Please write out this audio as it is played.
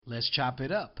Let's chop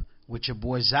it up with your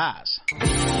boy Zaz. Hey,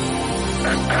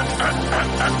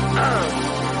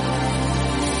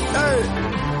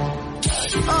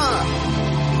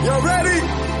 you ready?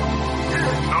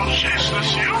 Oh shit,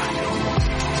 it's you?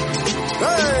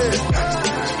 Hey,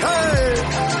 hey,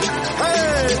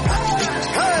 hey,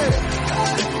 hey,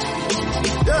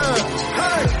 yeah,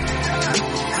 hey.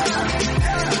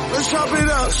 Let's chop it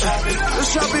up. Let's chop it.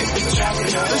 Let's chop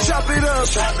it up.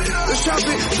 Let's chop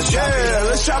it. Yeah,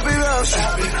 let's chop it up.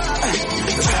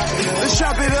 Let's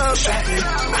chop it up.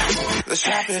 Let's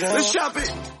chop it up. Let's chop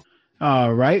it.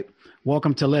 All right.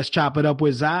 Welcome to Let's Chop It Up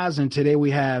with Zaz. And today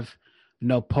we have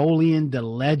Napoleon the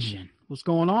Legend. What's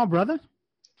going on, brother?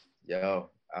 Yo,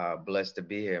 blessed to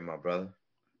be here, my brother.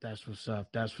 That's what's up.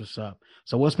 That's what's up.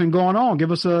 So what's been going on?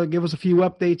 Give us a few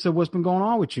updates of what's been going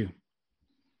on with you.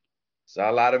 So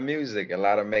a lot of music, a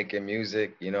lot of making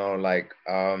music, you know, like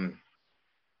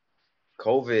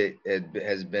COVID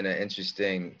has been an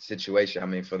interesting situation. I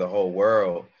mean, for the whole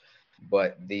world,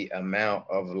 but the amount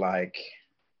of like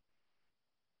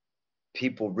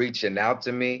people reaching out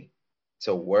to me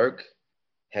to work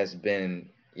has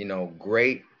been, you know,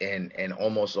 great and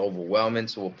almost overwhelming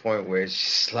to a point where it's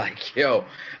just like, yo,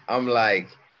 I'm like,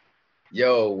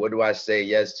 yo, what do I say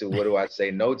yes to? What do I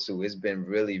say no to? It's been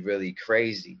really, really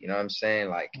crazy. You know what I'm saying?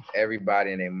 Like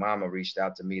everybody and their mama reached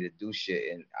out to me to do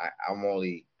shit. And I'm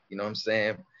only, you know what I'm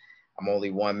saying? I'm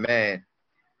only one man.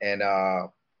 And,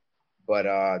 but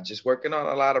just working on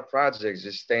a lot of projects,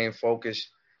 just staying focused,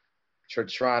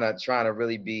 trying to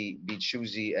really be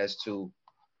choosy as to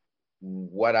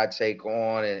what I take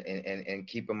on and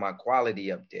keeping my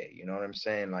quality up there. You know what I'm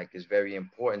saying? Like, it's very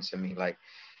important to me. Like,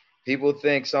 people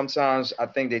think sometimes, I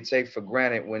think they take for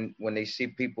granted when they see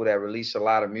people that release a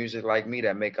lot of music like me,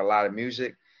 that make a lot of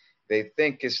music, they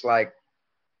think it's like,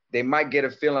 they might get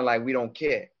a feeling like we don't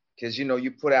care. Because, you know,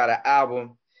 you put out an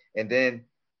album and then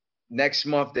next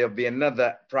month there'll be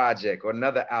another project or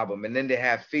another album. And then they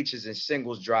have features and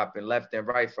singles dropping left and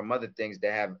right from other things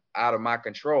that have out of my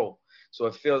control. So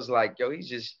it feels like, yo, he's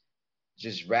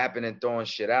just rapping and throwing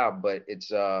shit out. But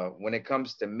it's when it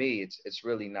comes to me, it's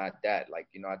really not that. Like,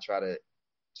 you know, I try to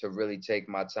really take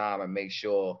my time and make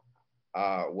sure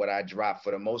what I drop,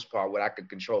 for the most part, what I could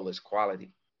control is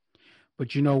quality.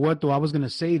 But you know what, though? I was going to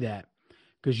say that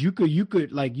because you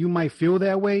could like, you might feel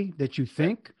that way, that you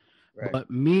think, right.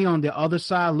 But me on the other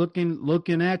side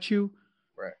looking at you,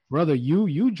 right, brother,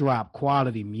 you drop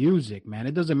quality music, man.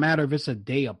 It doesn't matter if it's a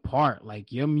day apart.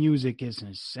 Like, your music is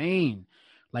insane.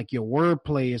 Like, your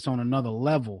wordplay is on another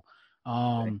level.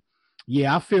 Right.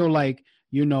 Yeah, I feel like,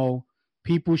 you know,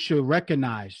 people should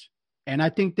recognize, and I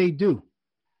think they do.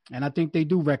 And I think they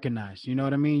do recognize, you know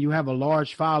what I mean? You have a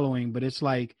large following, but it's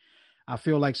like, I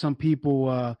feel like some people,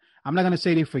 I'm not going to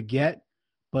say they forget,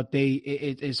 but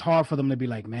it's hard for them to be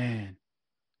like, man,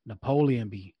 Napoleon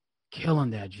be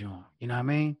killing that joint. You know what I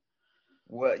mean?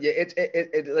 Well, yeah,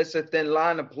 it's a thin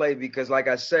line to play because, like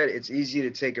I said, it's easy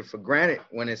to take it for granted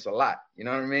when it's a lot. You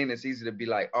know what I mean? It's easy to be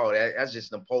like, oh, that's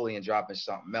just Napoleon dropping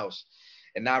something else,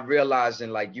 and not realizing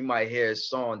like you might hear a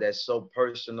song that's so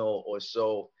personal or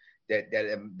so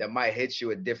that might hit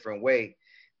you a different way,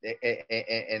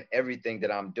 and everything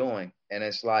that I'm doing. And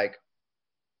it's like,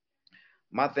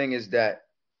 my thing is that,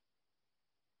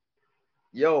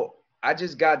 yo, I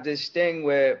just got this thing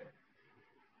where,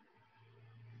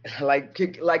 like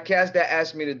cats that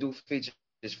ask me to do features,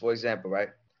 for example, right?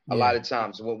 Yeah. A lot of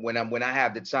times when I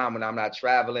have the time, when I'm not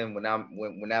traveling, when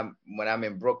I'm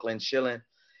in Brooklyn chilling,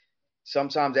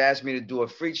 sometimes they ask me to do a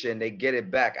feature and they get it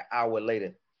back an hour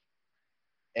later,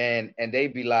 and they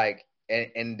be like,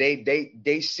 and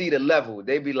they see the level,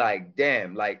 they be like,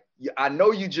 damn, like, I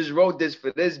know you just wrote this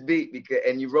for this beat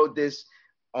and you wrote this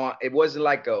on, it wasn't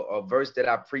like a verse that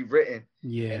I pre-written.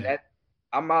 Yeah, and that.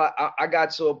 I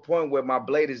got to a point where my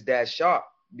blade is that sharp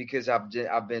because I've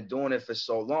been doing it for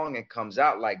so long, and comes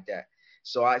out like that.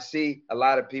 So I see a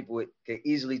lot of people can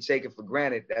easily take it for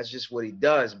granted. That's just what he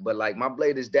does. But like, my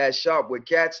blade is that sharp where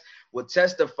cats will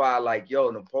testify like, yo,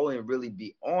 Napoleon really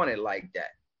be on it like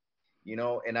that, you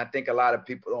know? And I think a lot of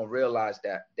people don't realize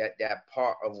that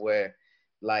part of where,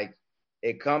 like,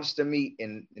 it comes to me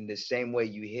in the same way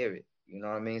you hear it. You know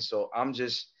what I mean? So I'm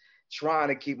just trying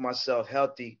to keep myself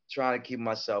healthy, trying to keep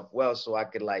myself well, so I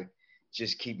could like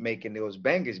just keep making those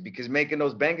bangers, because making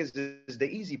those bangers is the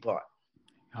easy part.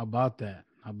 How about that?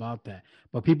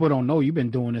 But people don't know you've been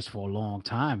doing this for a long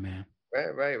time, man.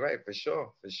 Right. For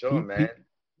sure, man.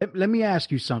 Let me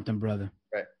ask you something, brother.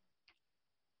 Right.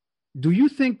 Do you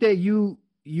think that you're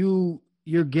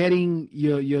getting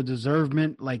your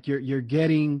deservement, like you're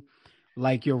getting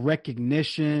like your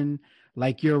recognition,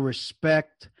 like your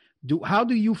respect? How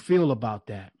do you feel about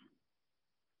that?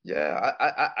 Yeah,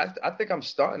 I think I'm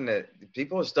starting to.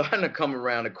 People are starting to come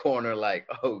around the corner. Like,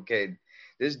 okay,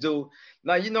 this dude.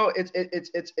 Now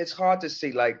it's hard to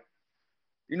see. Like,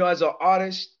 as an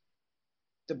artist,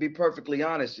 to be perfectly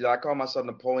honest, I call myself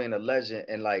Napoleon a legend.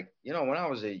 And like, when I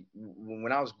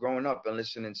was growing up and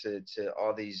listening to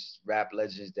all these rap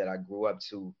legends that I grew up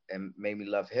to and made me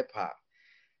love hip hop.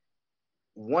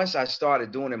 Once I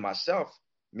started doing it myself,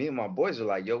 me and my boys are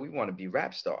like, yo, we want to be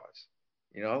rap stars.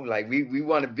 Like we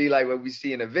want to be like what we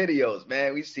see in the videos,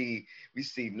 man. We see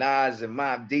Nas and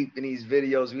Mobb Deep in these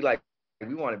videos.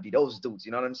 We want to be those dudes.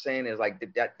 You know what I'm saying? It's like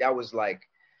that was like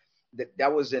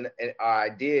that was our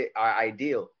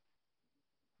ideal.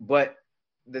 But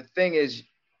the thing is,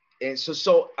 and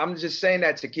so I'm just saying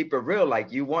that to keep it real.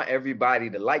 Like, you want everybody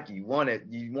to like you. You want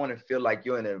to feel like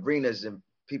you're in arenas and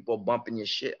people bumping your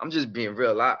shit. I'm just being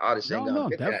real. A lot of artists ain't gonna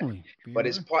get definitely. That. But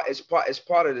it's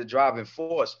part of the driving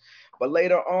force. But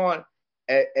later on,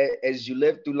 as you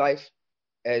live through life,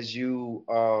 as you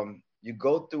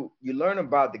go through, you learn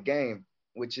about the game,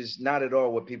 which is not at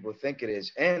all what people think it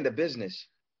is, and the business,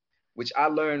 which I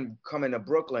learned coming to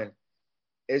Brooklyn,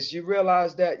 is you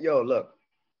realize that, yo, look,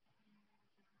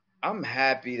 I'm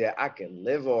happy that I can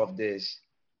live off this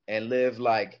and live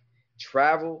like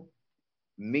travel,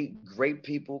 meet great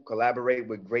people, collaborate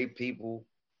with great people.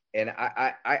 And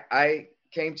I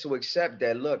came to accept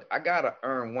that, look, I gotta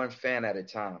earn one fan at a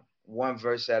time, one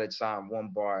verse at a time,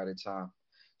 one bar at a time.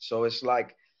 So it's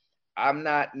like I'm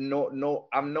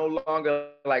no longer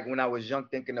like when I was young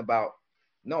thinking about,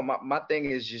 no, my thing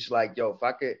is just like, yo,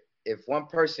 if one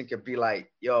person could be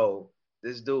like, yo,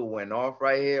 this dude went off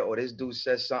right here, or this dude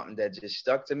said something that just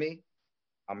stuck to me,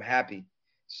 I'm happy.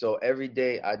 So every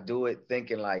day I do it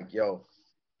thinking like, yo,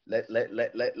 let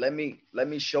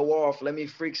me show off, let me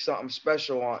freak something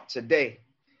special on today,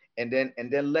 and then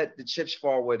let the chips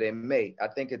fall where they may. I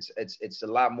think it's a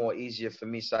lot more easier for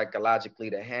me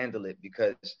psychologically to handle it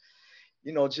because,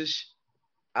 just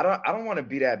I don't want to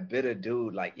be that bitter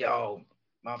dude like, yo,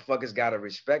 motherfuckers gotta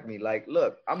respect me. Like,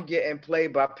 look, I'm getting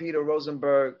played by Peter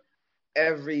Rosenberg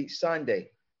every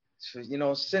Sunday. So,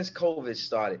 since COVID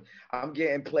started, I'm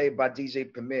getting played by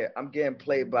DJ Premier. I'm getting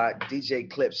played by DJ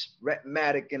Clips,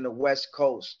 Matic in the West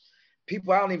Coast.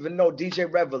 People I don't even know,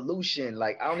 DJ Revolution.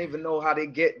 Like, I don't even know how they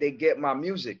get my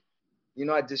music.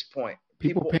 At this point,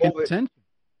 people paying attention.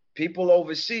 People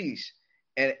overseas,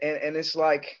 and it's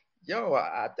like, yo,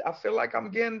 I feel like I'm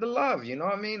getting the love. You know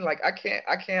what I mean? Like, I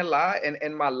can't lie,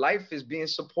 and my life is being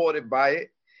supported by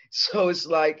it. So it's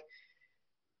like,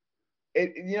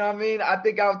 you know what I mean? I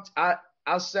think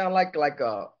I'll sound like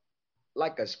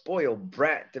a spoiled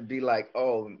brat to be like,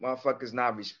 oh, motherfuckers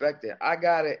not respected. I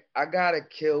gotta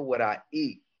kill what I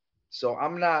eat. So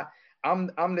I'm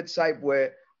the type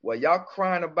where y'all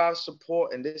crying about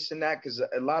support and this and that, because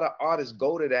a lot of artists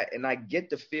go to that, and I get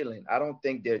the feeling. I don't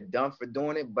think they're done for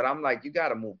doing it, but I'm like, you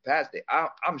gotta move past it.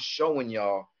 I'm showing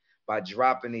y'all by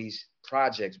dropping these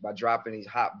projects, by dropping these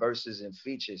hot verses and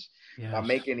features, by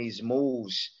making these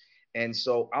moves. And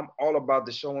so I'm all about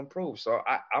the show and prove. So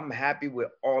I'm happy with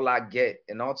all I get.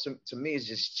 And all to me is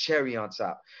just cherry on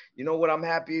top. You know what I'm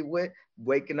happy with?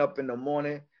 Waking up in the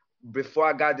morning before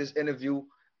I got this interview,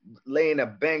 laying a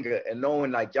banger and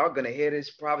knowing like y'all gonna hear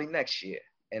this probably next year.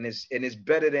 And it's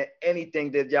better than anything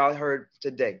that y'all heard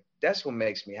today. That's what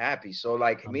makes me happy. So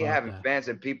like me having fans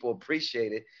and people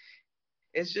appreciate it,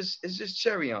 it's just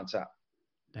cherry on top.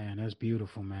 Damn, that's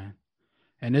beautiful, man.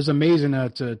 And it's amazing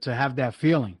to have that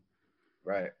feeling.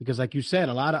 Right. Because like you said,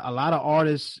 a lot of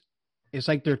artists, it's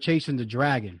like they're chasing the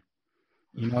dragon.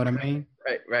 You know what I mean?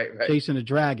 Right. Chasing the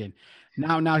dragon.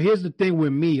 Now here's the thing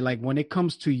with me, like when it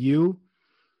comes to you,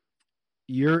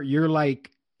 you're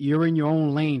in your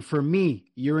own lane. For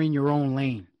me, you're in your own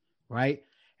lane, right?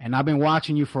 And I've been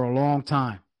watching you for a long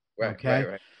time. Right. Okay.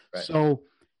 Right. So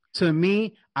to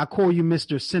me, I call you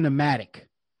Mr. Cinematic.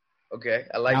 Okay.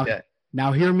 I like that.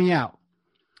 Now hear me out.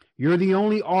 You're the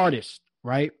only artist,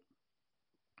 right?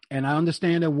 And I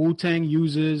understand that Wu-Tang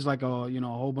uses like a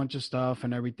whole bunch of stuff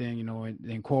and everything,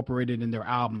 incorporated in their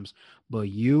albums. But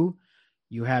you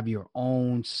have your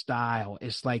own style.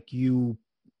 It's like you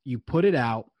put it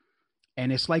out,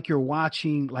 and it's like you're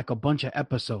watching like a bunch of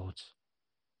episodes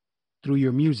through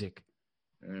your music.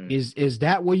 Is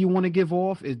that what you want to give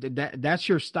off? Is that's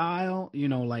your style?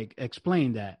 Like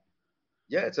explain that.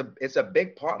 Yeah, it's a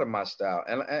big part of my style,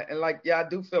 and like, yeah, I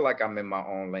do feel like I'm in my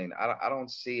own lane. I don't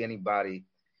see anybody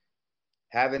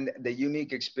having the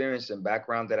unique experience and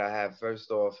background that I have, first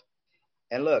off.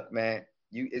 And look, man,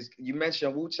 you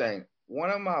mentioned Wu-Tang. One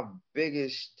of my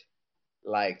biggest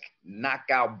like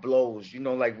knockout blows,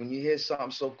 like when you hear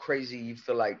something so crazy, you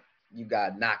feel like you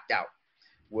got knocked out.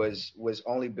 was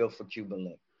Only Built for Cuban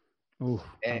Link. Ooh,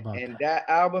 and that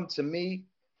album, to me,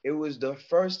 it was the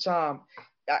first time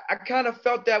I kind of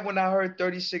felt that when I heard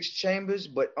 36 Chambers,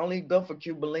 but Only Built for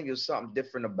Cuban Link, was something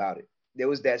different about it. There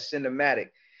was that cinematic,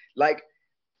 like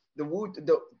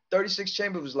the 36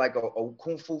 Chambers was like a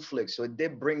kung fu flick, so it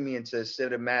did bring me into a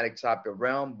cinematic type of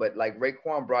realm. But like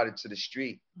Raekwon brought it to the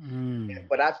street,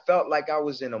 but I felt like I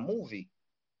was in a movie,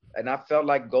 and I felt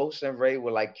like Ghost and Ray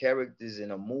were like characters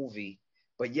in a movie,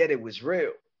 but yet it was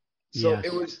real. So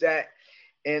It was that,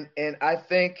 and I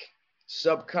think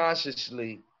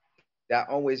subconsciously that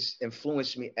always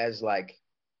influenced me as like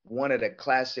one of the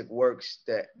classic works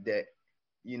that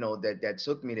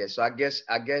took me there. So I guess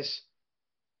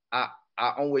I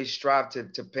always strive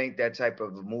to paint that type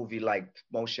of movie like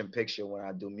motion picture when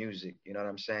I do music. You know what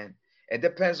I'm saying? It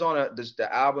depends on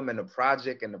the album and the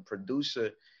project and the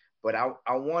producer, but I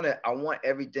want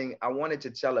everything. I wanted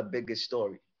to tell a bigger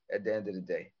story at the end of the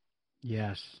day.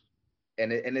 Yes.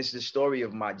 And it's the story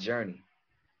of my journey,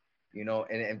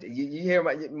 and you hear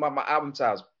my album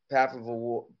titles: Path of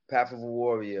a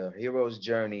Warrior, Hero's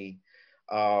Journey.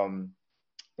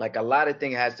 Like a lot of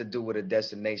things has to do with a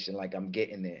destination. Like I'm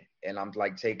getting there and I'm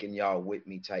like taking y'all with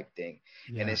me type thing.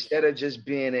 Yes. And instead of just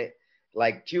being it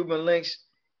like Cuban Links,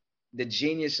 the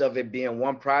genius of it being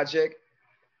one project,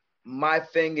 my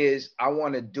thing is I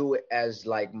want to do it as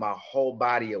like my whole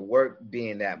body of work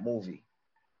being that movie.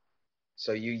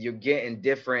 So you're getting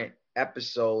different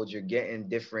episodes, you're getting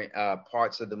different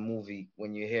parts of the movie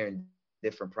when you're hearing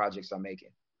different projects I'm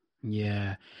making.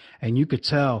 Yeah. And you could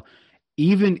tell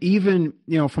even,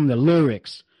 from the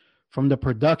lyrics, from the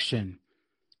production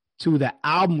to the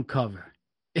album cover,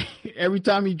 every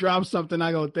time he drops something,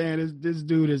 I go, damn, this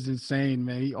dude is insane,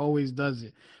 man. He always does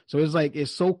it. So it's like, it's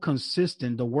so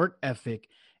consistent. The work ethic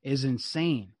is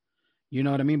insane. You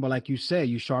know what I mean? But like you said,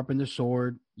 you sharpen the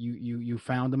sword, you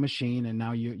found the machine, and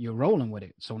now you're rolling with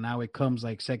it. So now it comes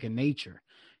like second nature.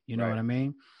 You know what I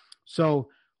mean? So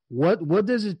what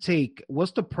does it take?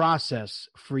 What's the process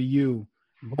for you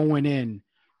going in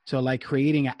to like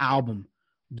creating an album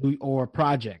or a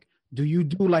project? Do you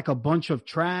do like a bunch of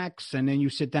tracks and then you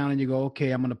sit down and you go,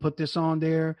 okay, I'm going to put this on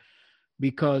there?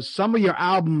 Because some of your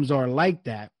albums are like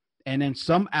that. And then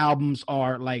some albums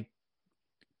are like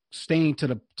staying to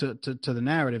the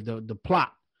narrative, the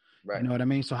plot. Right. You know what I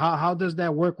mean? So how does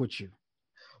that work with you?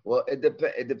 Well, it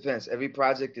depends. Every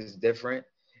project is different.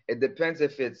 It depends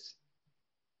if it's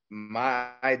my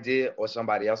idea or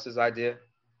somebody else's idea.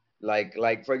 Like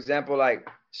for example, like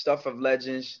Stuff of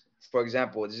Legends, for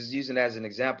example, just using as an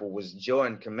example, was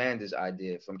Jordan Commander's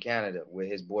idea from Canada with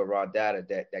his boy Raw Data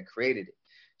that created it.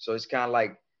 So it's kind of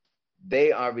like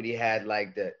they already had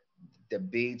like the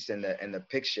beats and the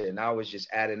picture, and I was just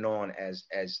adding on as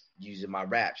using my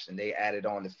raps, and they added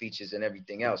on the features and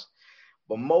everything else.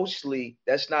 But mostly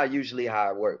that's not usually how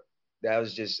I work. That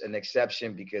was just an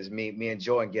exception because me and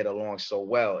Jordan get along so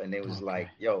well, and it was like,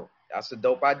 yo, that's a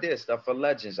dope idea. Stuff for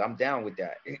Legends. I'm down with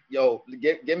that. Yo,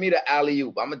 give me the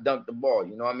alley-oop. I'm gonna dunk the ball.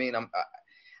 You know what I mean?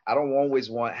 I don't always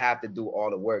have to do all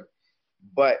the work,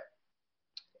 but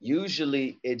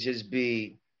usually it just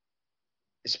be,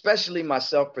 especially my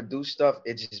self-produced stuff,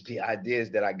 it just be ideas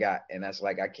that I got, and that's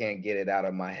like I can't get it out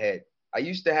of my head. I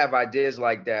used to have ideas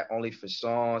like that only for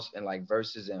songs and like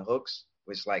verses and hooks,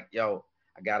 which like, yo,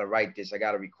 I gotta write this, I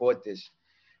gotta record this.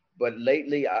 But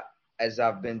lately, as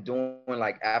I've been doing,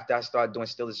 like after I started doing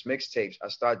Stillest mixtapes, I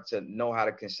started to know how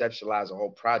to conceptualize a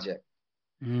whole project.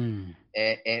 And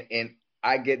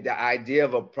I get the idea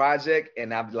of a project,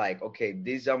 and I'm like, okay,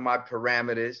 these are my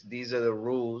parameters, these are the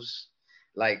rules.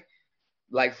 Like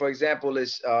for example,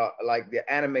 it's like the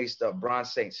anime stuff,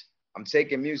 Bronze Saints. I'm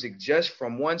taking music just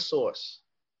from one source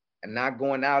and not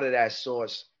going out of that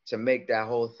source to make that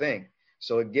whole thing.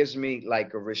 So it gives me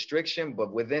like a restriction,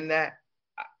 but within that,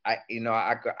 I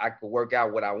could work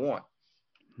out what I want.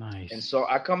 Nice. And so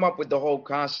I come up with the whole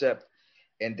concept,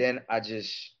 and then I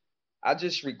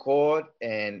just record,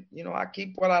 and I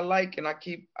keep what I like, and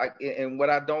and what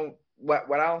I don't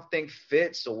think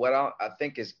fits, or what I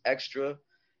think is extra,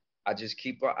 I just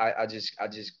keep. I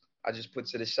just put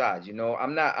to the side.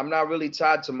 I'm not really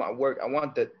tied to my work. I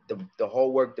want the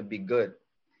whole work to be good.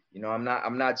 I'm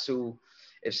not too.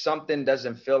 If something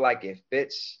doesn't feel like it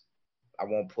fits, I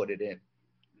won't put it in.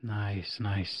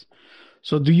 Nice.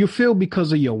 So do you feel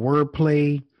because of your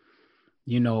wordplay,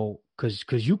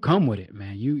 because you come with it,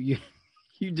 man, you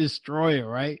destroy it,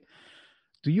 right?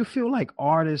 Do you feel like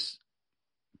artists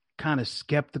kind of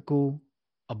skeptical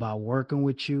about working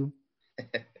with you?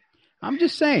 I'm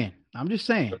just saying.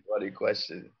 Funny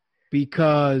question.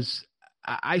 Because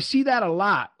I see that a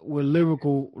lot with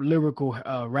lyrical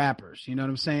rappers. You know what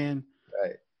I'm saying?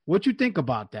 Right. what you think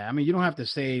about that? I mean, you don't have to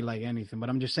say like anything, but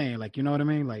I'm just saying, like, you know what I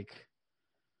mean? Like,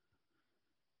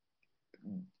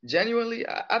 genuinely,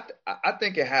 I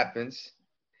think it happens.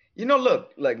 You know,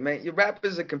 look, like, man, your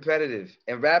rappers are competitive,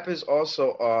 and rappers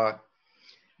also are.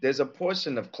 There's a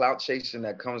portion of clout chasing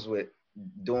that comes with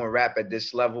doing rap at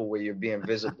this level where you're being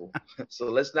visible. So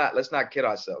let's not kid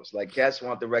ourselves. Like, cats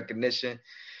want the recognition.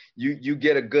 You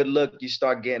get a good look, you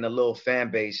start getting a little fan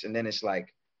base, and then it's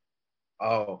like,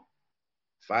 oh,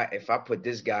 if I put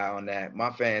this guy on that,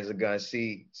 my fans are gonna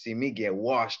see me get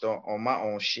washed on my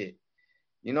own shit.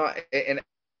 You know, and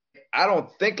I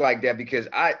don't think like that because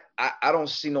I don't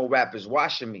see no rappers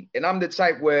washing me. And I'm the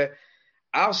type where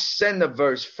I'll send the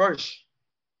verse first,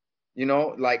 you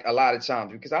know, like a lot of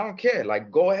times, because I don't care.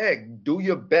 Like, go ahead, do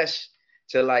your best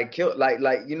to like kill, like,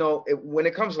 you know, when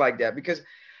it comes like that, because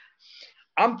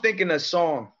I'm thinking a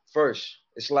song first.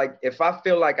 It's like, if I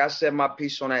feel like I said my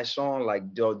piece on that song,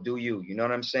 like, do you know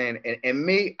what I'm saying? And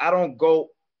me, I don't go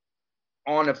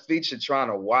on a feature trying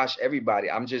to wash everybody.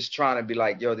 I'm just trying to be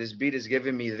like, yo, this beat is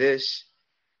giving me this.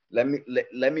 Let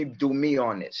me do me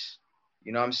on this.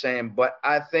 You know what I'm saying? But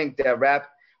I think that rap,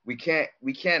 we can't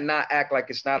not act like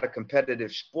it's not a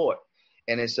competitive sport,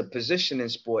 and it's a positioning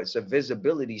sport. It's a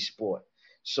visibility sport.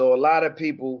 So a lot of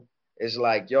people is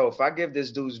like, yo, if I give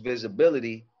this dude's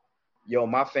visibility, yo,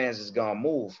 my fans is gonna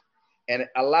move. And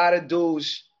a lot of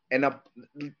dudes and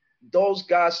those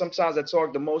guys sometimes that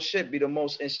talk the most shit be the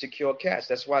most insecure cats.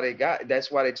 That's why they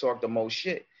talk the most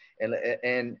shit.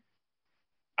 And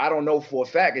I don't know for a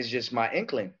fact, it's just my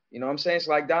inkling. You know what I'm saying? It's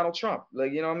like Donald Trump.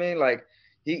 Like, you know what I mean? Like,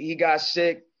 he got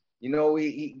sick, you know,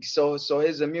 so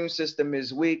his immune system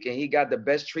is weak and he got the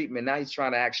best treatment. Now he's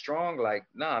trying to act strong. Like,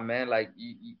 nah, man, like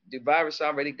the virus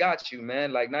already got you,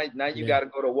 man. Like now you got to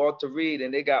go to Walter Reed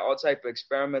and they got all type of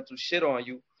experimental shit on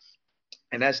you.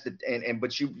 And that's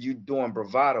but you doing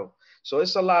bravado. So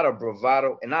it's a lot of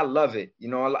bravado and I love it. You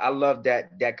know, I love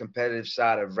that competitive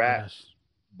side of rap. Yes.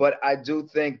 But I do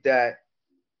think that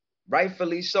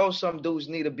rightfully so, some dudes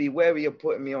need to be wary of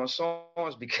putting me on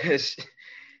songs because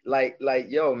like,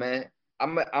 yo, man,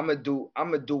 I'm gonna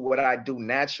do what I do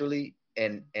naturally.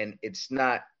 And it's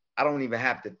not, I don't even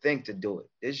have to think to do it.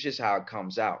 It's just how it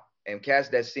comes out. And cats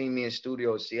that see me in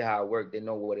studio, see how I work, they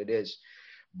know what it is.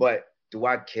 But do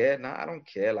I care? No, I don't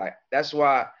care. Like, that's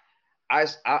why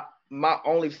my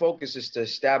only focus is to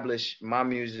establish my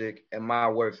music and my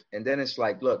worth. And then it's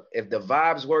like, look, if the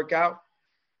vibes work out,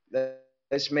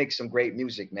 let's make some great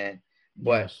music, man.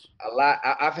 But yes.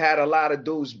 I've had a lot of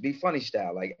dudes be funny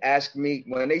style. Like, ask me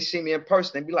when they see me in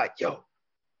person, they be like, yo,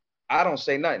 I don't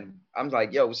say nothing. I'm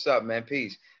like, yo, what's up, man?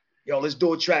 Peace. Yo, let's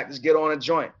do a track. Let's get on a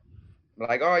joint. I'm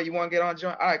like, all right, you want to get on a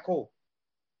joint? All right, cool.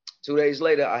 2 days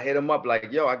later, I hit him up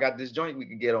like, yo, I got this joint we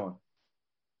can get on.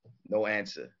 No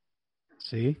answer.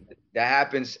 See? That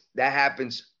happened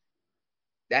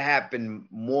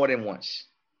more than once.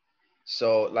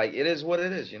 So, like, it is what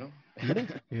it is, you know?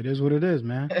 It is what it is,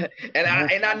 man. and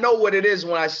I know what it is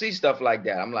when I see stuff like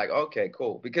that. I'm like, okay,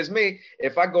 cool. Because me,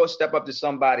 if I go step up to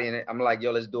somebody and I'm like,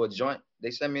 yo, let's do a joint, they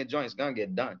send me a joint, it's gonna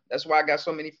get done. That's why I got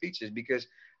so many features, because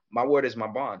my word is my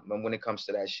bond when it comes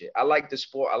to that shit. I like the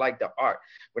sport, I like the art.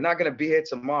 We're not gonna be here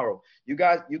tomorrow. You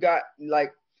got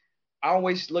like, I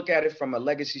always look at it from a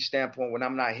legacy standpoint when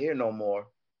I'm not here no more.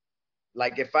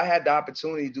 Like, if I had the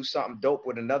opportunity to do something dope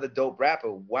with another dope rapper,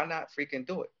 why not freaking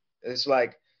do it? It's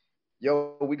like,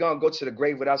 yo, we gonna go to the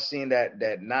grave without seeing that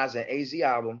Nas and AZ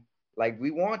album. Like,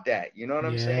 we want that. You know what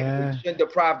I'm saying? We shouldn't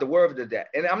deprive the world of that.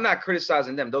 And I'm not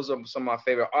criticizing them. Those are some of my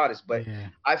favorite artists. But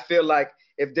I feel like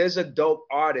if there's a dope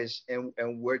artist and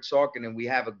we're talking and we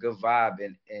have a good vibe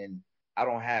and I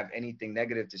don't have anything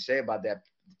negative to say about that,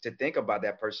 to think about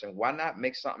that person, why not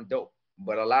make something dope?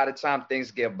 But a lot of times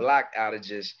things get blocked out of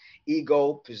just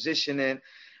ego, positioning.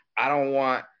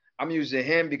 I'm using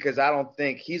him because I don't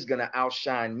think he's gonna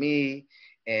outshine me,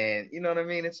 and you know what I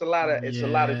mean. It's a lot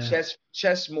of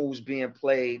chess moves being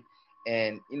played,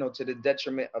 and you know, to the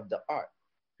detriment of the art.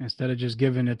 Instead of just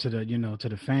giving it to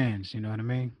the fans, you know what I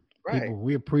mean. Right. People,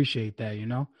 we appreciate that, you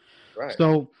know. Right.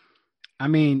 So, I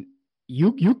mean,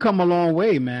 you come a long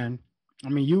way, man. I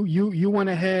mean, you went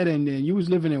ahead and you was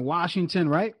living in Washington,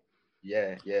 right?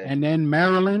 Yeah. And then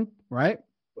Maryland, right?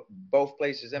 Both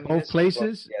places. I mean, both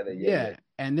places. Yeah.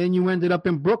 And then you ended up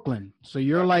in Brooklyn. So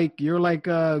you're like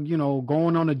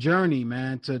going on a journey,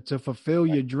 man, to fulfill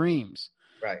your dreams.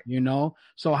 Right. You know?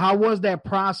 So how was that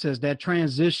process, that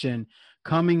transition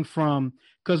coming from,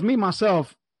 because me,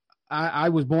 myself, I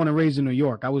was born and raised in New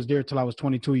York. I was there till I was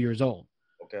 22 years old.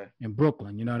 Okay. In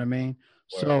Brooklyn, you know what I mean?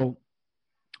 Wow. So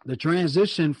the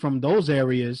transition from those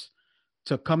areas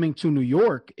to coming to New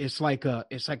York, it's like a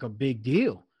big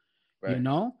deal. Right. You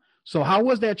know? So how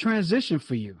was that transition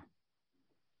for you?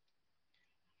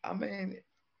 I mean,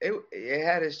 it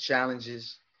had its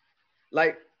challenges.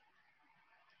 Like,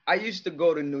 I used to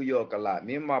go to New York a lot.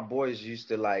 Me and my boys used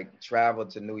to like travel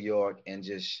to New York and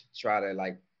just try to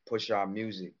like push our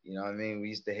music. You know what I mean? We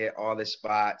used to hit all the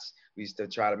spots. We used to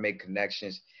try to make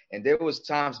connections. And there was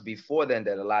times before then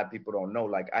that a lot of people don't know.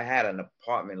 Like I had an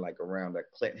apartment like around the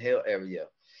Clinton Hill area,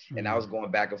 and I was going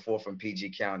back and forth from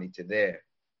PG County to there.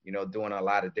 You know, doing a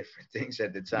lot of different things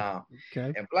at the time.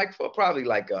 Okay. And like for probably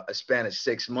like a span of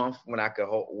 6 months when I could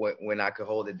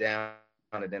hold it down,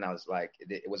 and then I was like,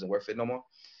 it wasn't worth it no more.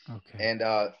 Okay. And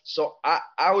so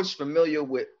I was familiar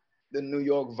with the New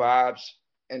York vibes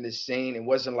and the scene. It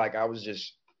wasn't like I was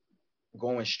just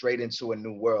going straight into a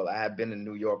new world. I had been in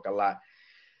New York a lot.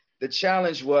 The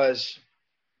challenge was,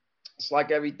 it's like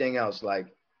everything else, like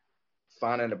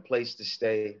finding a place to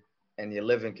stay and your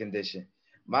living condition.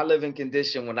 My living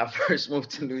condition when I first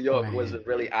moved to New York wasn't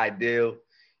really ideal.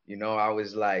 You know, I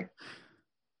was like,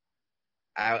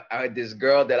 I had this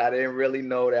girl that I didn't really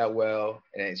know that well,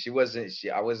 and I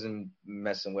wasn't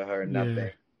messing with her or nothing.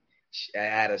 I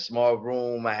had a small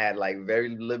room. I had like very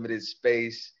limited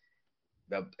space,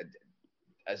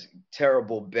 a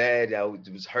terrible bed that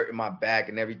was hurting my back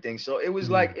and everything. So it was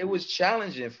like, it was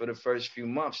challenging for the first few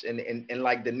months, and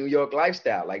like the New York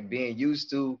lifestyle, like being used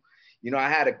to, you know, I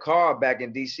had a car back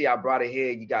in DC. I brought it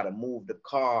here. You got to move the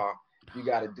car. You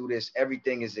got to do this.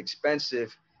 Everything is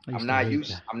expensive. I'm not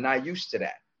used to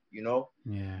that, you know?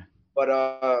 Yeah. But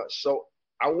so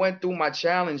I went through my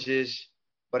challenges,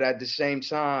 but at the same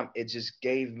time, it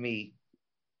gave me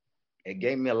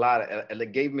a lot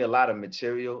of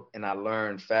material, and I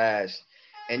learned fast.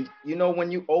 And you know,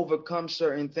 when you overcome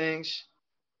certain things,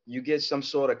 you get some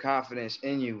sort of confidence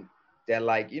in you that,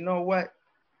 like, you know what?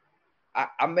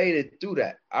 I made it through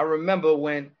that. I remember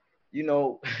when, you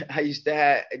know, I used to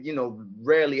have, you know,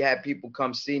 rarely had people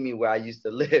come see me where I used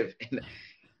to live. And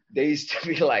they used to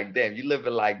be like, damn, you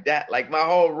living like that? Like my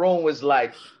whole room was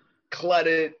like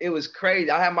cluttered. It was crazy.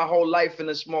 I had my whole life in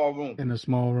a small room.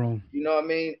 You know what I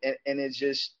mean? And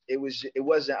it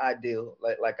wasn't ideal.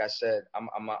 Like I said,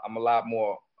 I'm a lot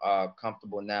more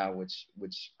comfortable now,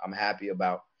 which I'm happy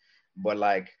about. But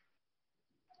like,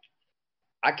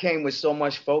 I came with so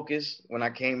much focus when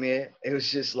I came here. It was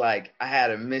just like I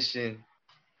had a mission,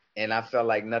 and I felt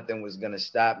like nothing was gonna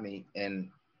stop me.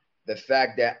 And the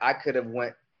fact that I could have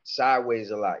went sideways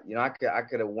a lot, you know, I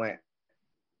could have went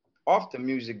off the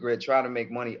music grid, try to make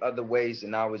money other ways,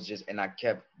 and I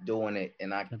kept doing it,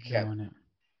 and I kept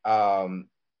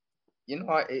you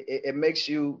know,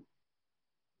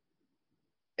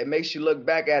 it makes you look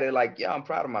back at it like, yeah, I'm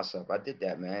proud of myself. I did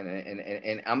that, man.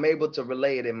 And I'm able to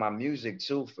relay it in my music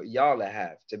too, for y'all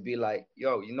to be like,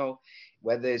 yo, you know,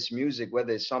 whether it's music,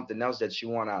 whether it's something else that you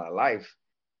want out of life,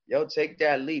 yo, take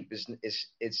that leap. It's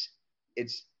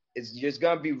just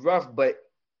gonna be rough, but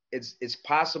it's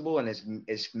possible, and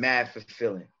it's mad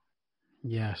fulfilling.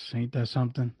 Yes, ain't that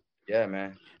something? Yeah,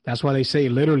 man. That's why they say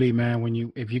literally,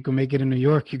 man, if you can make it in New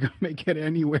York, you can make it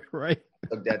anywhere, right?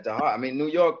 Look at the heart. I mean, New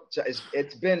York,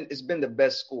 it's been the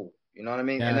best school. You know what I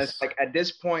mean? Yes. And it's like at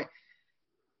this point,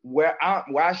 where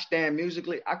I stand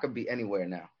musically, I could be anywhere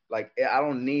now. Like I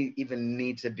don't even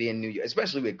need to be in New York,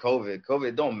 especially with COVID.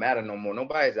 COVID don't matter no more.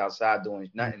 Nobody's outside doing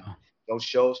nothing, no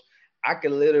shows. I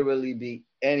could literally be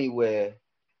anywhere,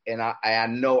 and I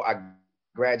know I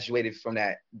graduated from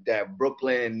that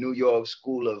Brooklyn, New York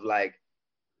school of like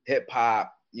hip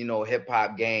hop, you know, hip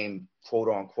hop game, quote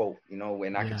unquote, you know,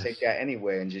 and I can take that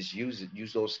anywhere and just use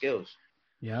those skills.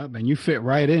 Yeah, man, you fit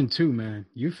right in too, man.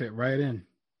 You fit right in.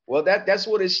 Well, that's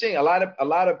what it's saying. A lot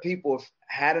of people,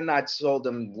 hadn't I told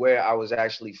them where I was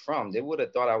actually from, they would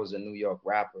have thought I was a New York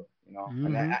rapper, you know.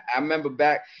 Mm-hmm. And I remember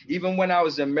back, even when I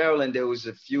was in Maryland, there was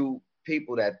a few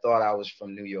people that thought I was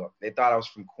from New York. They thought I was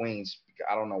from Queens.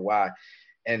 I don't know why.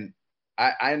 And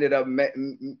I ended up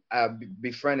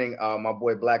befriending my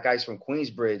boy Black Ice from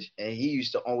Queensbridge, and he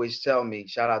used to always tell me,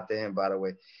 shout out to him, by the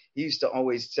way, he used to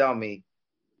always tell me,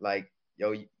 like,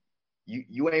 yo,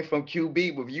 you ain't from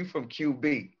QB, but you from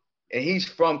QB. And he's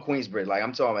from Queensbridge. Like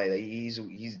I'm talking about, like, he's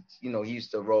you know, he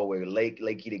used to roll with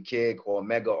Lakey the Kid,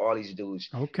 Cormega, all these dudes.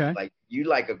 Okay. Like, you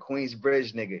like a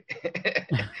Queensbridge nigga.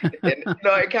 And you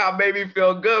know, it kind of made me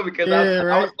feel good because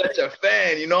I was such a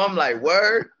fan. You know, I'm like,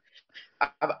 word.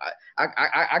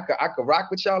 I could rock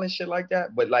with y'all and shit like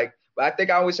that. But I think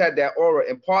I always had that aura.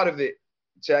 And part of it,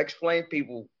 to explain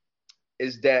people,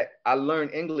 is that I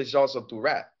learned English also through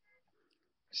rap.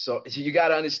 So you got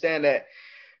to understand that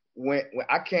when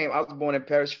I was born in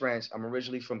Paris, France. I'm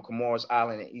originally from Comoros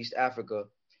Island in East Africa.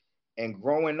 And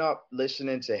growing up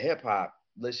listening to hip hop,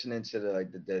 listening to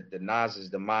the Nas's,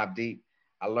 the Mobb Deep,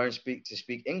 I learned to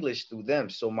speak English through them.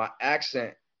 So my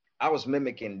accent, I was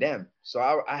mimicking them. So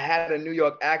I had a New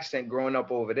York accent growing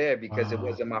up over there because it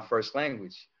wasn't my first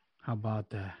language. How about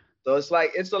that? So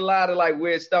it's a lot of like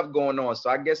weird stuff going on. So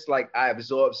I guess like I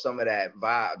absorbed some of that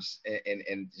vibes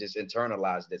and just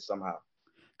internalized it somehow.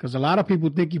 Because a lot of people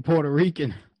think you're Puerto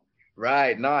Rican.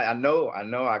 Right. No, I know.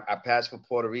 I passed for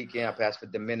Puerto Rican. I passed for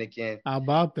Dominican. How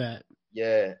about that?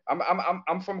 Yeah.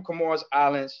 I'm from Comoros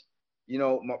Islands. You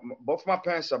know, both my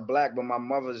parents are black, but my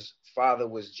mother's father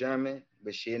was German,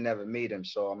 but she had never met him.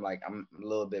 So I'm a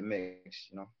little bit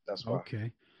mixed, you know. That's why.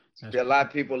 Okay. A lot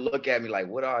of people look at me like,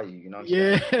 what are you? You know what I'm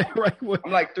saying? Yeah, right.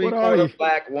 I'm like 3/4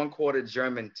 black, 1/4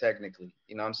 German, technically.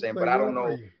 You know what I'm saying? But I don't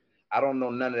know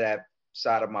none of that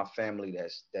side of my family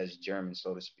that's German,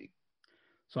 so to speak.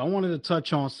 So I wanted to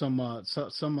touch on some of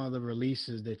the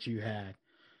releases that you had.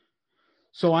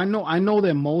 So I know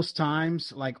that most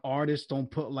times like artists don't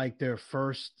put like their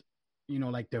first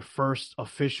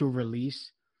official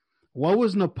release. What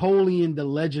was Napoleon the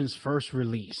Legend's first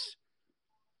release?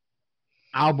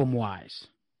 Album wise?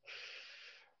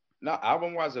 No,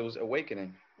 album wise it was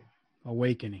Awakening.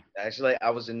 Actually, I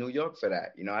was in New York for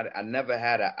that. You know, I never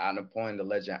had a Napoleon the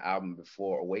Legend album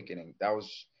before Awakening. That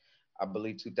was, I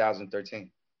believe, 2013.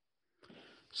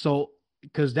 So,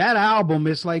 because that album,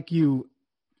 it's like it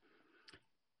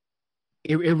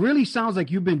really sounds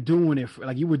like you've been doing it,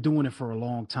 like you were doing it for a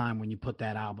long time when you put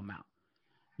that album out.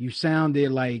 You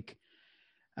sounded like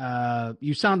a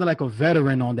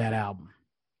veteran on that album.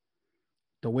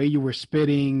 The way you were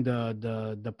spitting,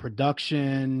 the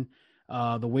production,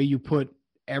 the way you put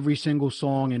every single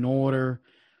song in order.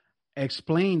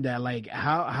 Explain that. Like,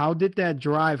 how did that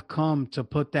drive come to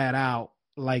put that out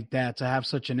like that, to have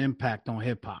such an impact on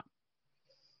hip hop?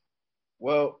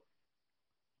 Well,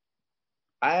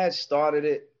 I had started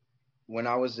it when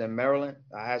I was in Maryland.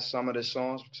 I had some of the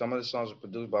songs were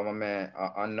produced by my man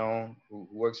Unknown, who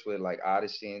works with like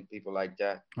Odyssey and people like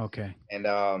that. Okay. And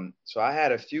so I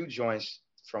had a few joints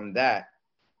from that.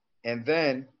 And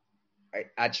then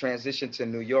I transitioned to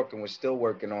New York and was still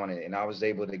working on it. And I was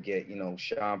able to get, you know,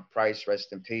 Sean Price,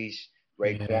 rest in peace,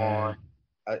 Raekwon,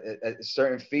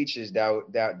 certain features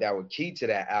that were key to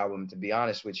that album, to be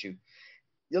honest with you.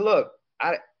 Look,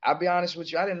 I'll be honest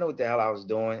with you. I didn't know what the hell I was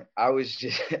doing. I was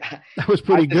just that was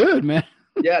pretty good, man.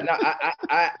 Yeah, no,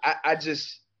 I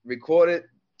just recorded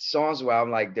songs where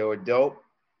I'm like, they were dope,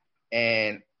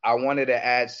 and I wanted to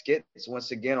add skits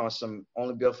once again on some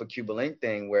Only Built for Cuba Link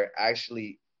thing, where I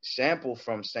actually sample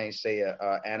from Saint Seiya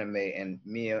anime, and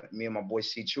me and my boy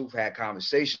C Truth had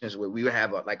conversations where we would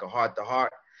have a heart to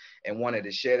heart, and wanted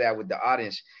to share that with the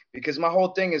audience, because my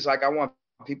whole thing is like I want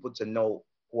people to know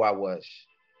who I was,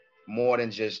 more than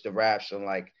just the raps. And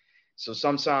like, so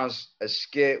sometimes a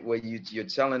skit where you're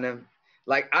telling them,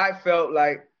 like I felt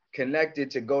like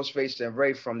connected to Ghostface and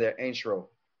Ray from their intro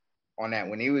on that,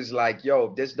 when he was like, yo,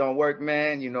 if this don't work,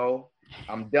 man, you know,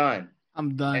 I'm done.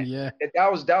 I'm done. And yeah.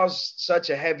 That was such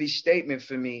a heavy statement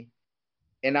for me.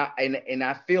 And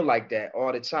I feel like that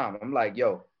all the time. I'm like,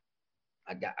 yo,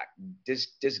 I got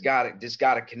this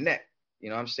gotta connect. You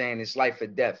know what I'm saying? It's life or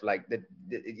death. Like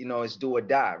you know, it's do or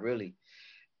die, really.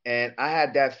 And I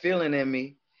had that feeling in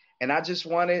me, and I just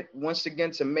wanted once again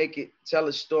to tell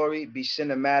a story, be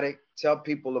cinematic, tell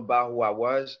people about who I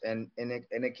was, and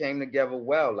it came together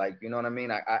well. Like, you know what I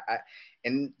mean? I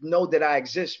and know that I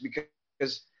exist,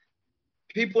 because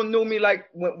people knew me. Like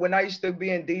when I used to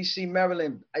be in DC,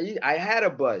 Maryland, I had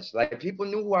a buzz. Like people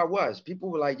knew who I was.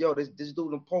 People were like, yo, this dude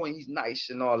Napoleon, he's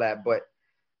nice and all that, but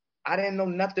I didn't know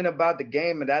nothing about the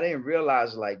game, and I didn't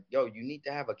realize, like, yo, you need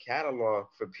to have a catalog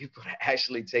for people to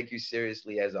actually take you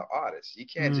seriously as an artist. You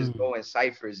can't just go in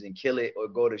ciphers and kill it, or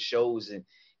go to shows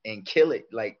and kill it.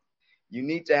 Like, you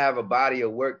need to have a body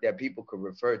of work that people could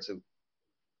refer to.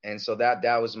 And so that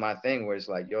was my thing, where it's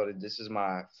like, yo, this is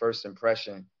my first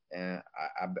impression, and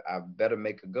I better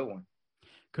make a good one.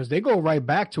 Because they go right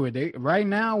back to it. Right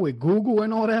now with Google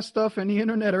and all that stuff and the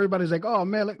internet, everybody's like, oh,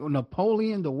 man, like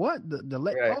Napoleon, the what?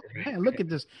 Right. Oh, man, look at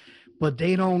this. But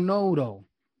they don't know, though.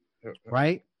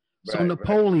 Right? So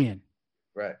Napoleon.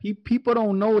 Right. People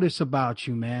don't know this about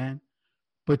you, man.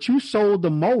 But you sold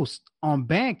the most on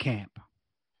Bandcamp.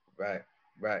 Right.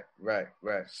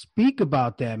 Speak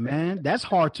about that, man. That's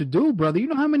hard to do, brother. You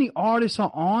know how many artists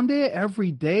are on there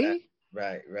every day?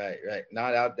 Right.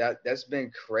 No, that's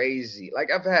been crazy.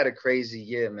 Like, I've had a crazy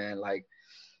year, man. Like,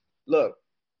 look,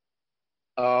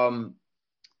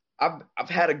 I've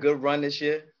had a good run this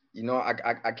year. You know,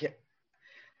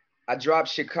 I dropped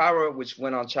Shikara, which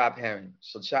went on Chop Herring.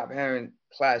 So Chop Herring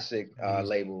classic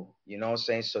label, you know what I'm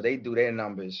saying? So they do their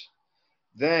numbers.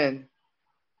 Then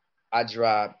I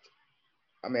dropped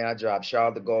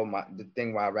Charles de Gaulle, the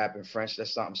thing where I rap in French.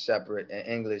 That's something separate in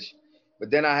English. But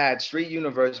then I had Street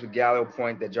Universe with Galileo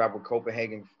Point that dropped with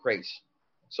Copenhagen Crates.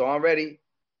 So already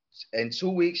in 2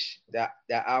 weeks, that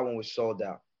album was sold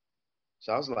out.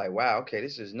 So I was like, wow, okay,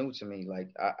 this is new to me. Like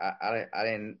I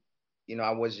didn't,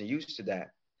 I wasn't used to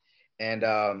that. And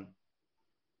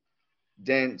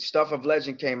then Stuff of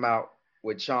Legend came out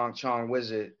with Chong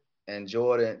Wizard and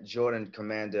Jordan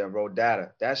Commander and Road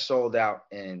Data. That sold out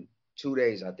in 2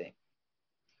 days, I think.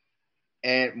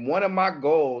 And one of my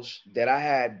goals that I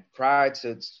had prior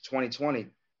to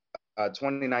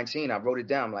 2019, I wrote it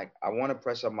down. Like, I want to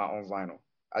press up my own vinyl.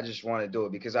 I just want to do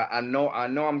it because I know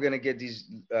I'm gonna get these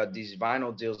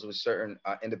vinyl deals with certain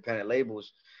independent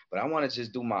labels, but I want to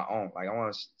just do my own. Like, I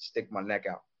want to stick my neck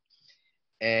out.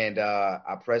 And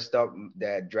I pressed up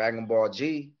that Dragon Ball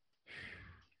G,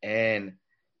 and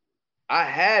I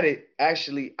had it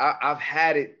actually. I've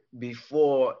had it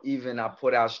before even I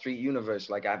put out Street Universe.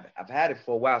 Like, I've had it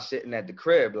for a while sitting at the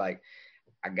crib. Like,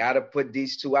 I gotta put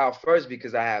these two out first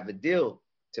because I have a deal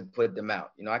to put them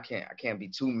out. I can't be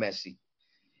too messy.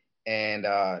 And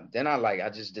then I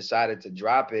just decided to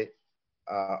drop it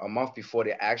a month before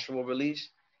the actual release,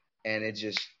 and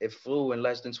it flew in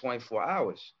less than 24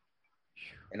 hours.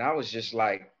 And I was just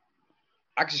like,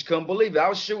 I just couldn't believe it. I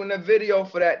was shooting a video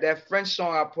for that French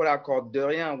song I put out called De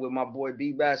Rien with my boy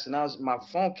B-Bass, and my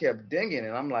phone kept dinging,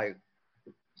 and I'm like,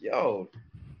 yo,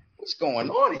 what's going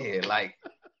on here? Like,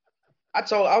 I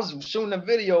was shooting a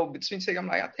video between I'm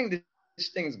like, I think this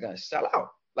thing is gonna sell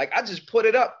out. Like, I just put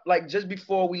it up like just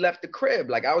before we left the crib.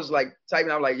 Like, I was like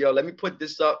typing, I'm like, yo, let me put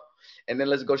this up and then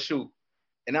let's go shoot.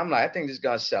 And I'm like, I think this is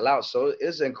gonna sell out. So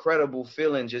it's an incredible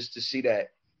feeling just to see that,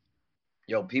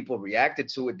 people reacted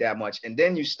to it that much. And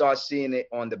then you start seeing it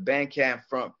on the Bandcamp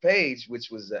front page, which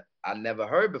was I never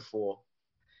heard before.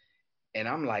 And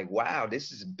I'm like, wow,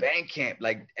 this is Bandcamp.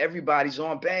 Like, everybody's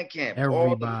on Bandcamp.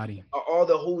 Everybody. All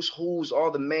the who's,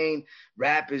 all the main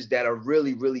rappers that are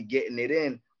really, really getting it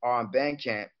in are on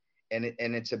Bandcamp. And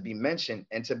it to be mentioned,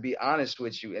 and to be honest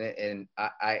with you, and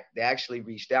they actually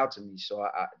reached out to me. So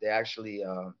they actually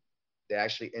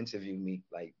interviewed me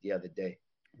like the other day.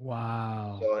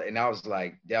 Wow. So, and I was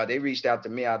like, yeah, they reached out to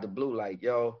me out of the blue, like,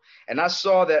 yo. And I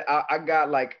saw that I got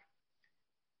like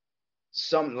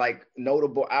some like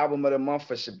notable album of the month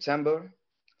for September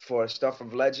for Stuff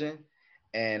of Legend.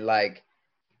 And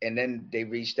then they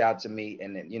reached out to me,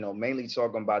 and then, mainly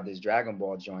talking about this Dragon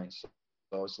Ball joint. So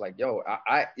it's like,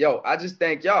 I just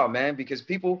thank y'all, man, because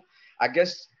people, I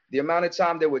guess the amount of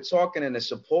time they were talking and the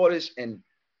supporters, and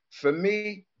for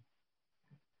me,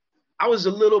 I was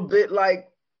a little bit like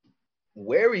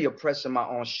wary of pressing my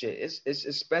own shit. It's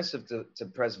expensive to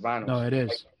press vinyl. No, it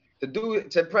is. Like,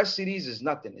 to press CDs is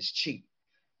nothing. It's cheap.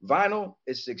 Vinyl,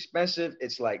 it's expensive.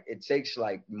 It's like, it takes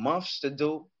like months to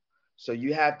do. So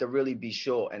you have to really be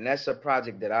sure. And that's a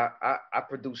project that I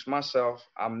produced myself.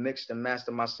 I mixed and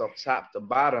mastered myself top to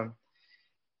bottom.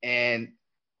 And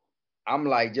I'm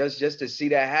like, just to see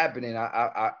that happening,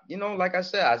 I like I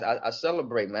said, I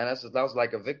celebrate, man. That was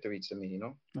like a victory to me,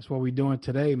 That's what we're doing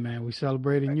today, man. We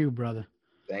celebrating you, brother.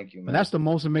 Thank you, man. But that's the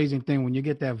most amazing thing when you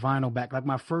get that vinyl back. Like,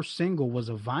 my first single was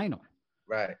a vinyl.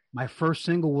 Right. My first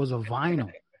single was a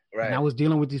vinyl. Right. And I was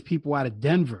dealing with these people out of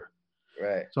Denver.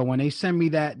 Right. So when they send me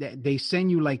that they send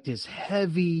you like this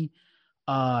heavy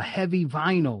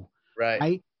vinyl,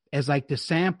 right? As like the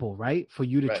sample, right? For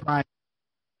you to try.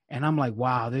 And I'm like,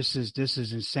 wow, this is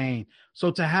insane. So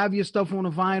to have your stuff on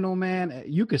a vinyl, man,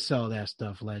 you could sell that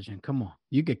stuff, Legend. Come on.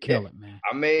 You could kill it, man.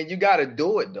 I mean, you got to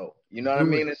do it though. You know what I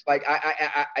mean? It's like,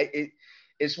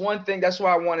 it's one thing. That's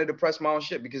why I wanted to press my own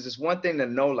shit, because it's one thing to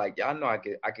know, like, y'all know I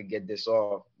could get this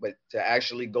off, but to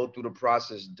actually go through the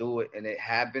process, do it, and it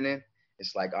happening,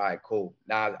 it's like, all right, cool.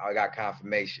 Now I got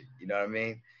confirmation. You know what I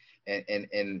mean?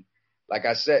 And like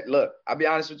I said, look, I'll be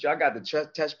honest with you. I got the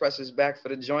test presses back for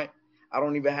the joint. I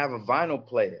don't even have a vinyl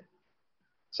player.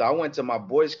 So I went to my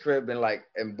boy's crib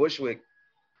in Bushwick,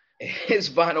 and his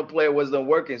vinyl player wasn't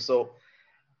working. So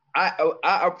I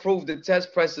approved the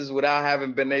test presses without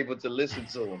having been able to listen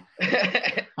to them.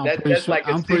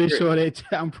 I'm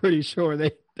pretty sure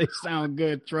they sound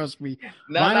good. Trust me.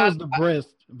 Vinyl's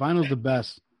the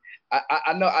best.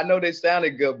 I know they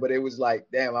sounded good, but it was like,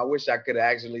 damn, I wish I could have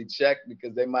actually checked,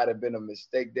 because there might have been a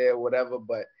mistake there or whatever.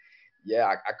 But yeah,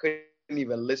 I couldn't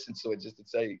even listen to it, just to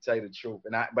tell you the truth.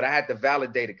 But I had to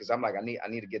validate it, because I'm like, I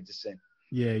need to get this in.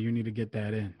 Yeah, you need to get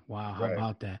that in. Wow, how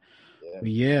about that? Yeah,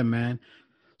 but yeah, man.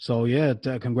 So yeah,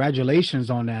 congratulations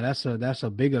on that. That's a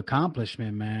big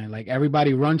accomplishment, man. Like,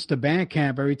 everybody runs to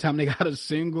Bandcamp every time they got a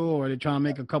single or they're trying to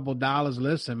make a couple dollars.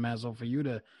 Listen, man. So for you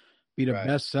to be the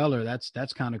best seller.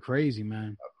 That's kind of crazy,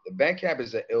 man. The Bandcamp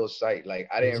is an ill site. Like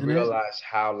I didn't realize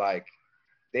how like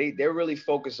they're really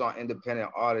focused on independent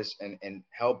artists and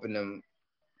helping them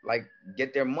like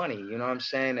get their money, you know what I'm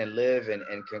saying, and live and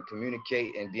can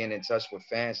communicate and being in touch with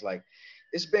fans. Like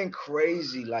it's been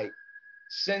crazy. Like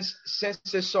since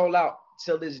it sold out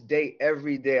till this day,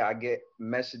 every day I get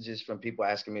messages from people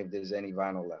asking me if there's any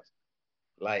vinyl left.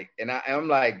 Like, and I'm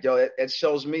like, yo, it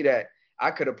shows me that I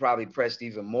could have probably pressed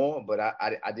even more, but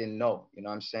I didn't know, you know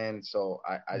what I'm saying? So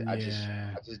I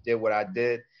just did what I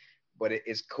did. But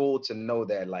it's cool to know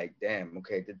that, like, damn,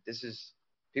 okay, this is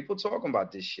people talking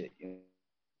about this shit, you know?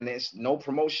 And it's no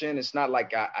promotion. It's not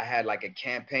like I had like a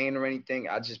campaign or anything.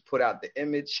 I just put out the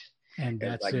image and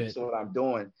that's like, it. That's what I'm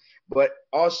doing. But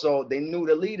also they knew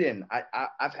the lead in.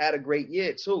 I've had a great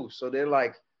year too. So they're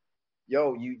like,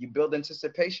 yo, you build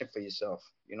anticipation for yourself,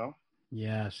 you know?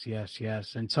 Yes.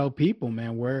 And tell people,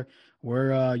 man, we're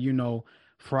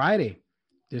Friday.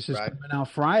 This is coming out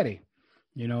Friday.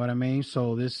 You know what I mean?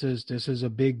 So this is a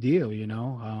big deal, you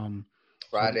know.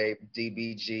 Friday,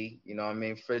 DBG, you know what I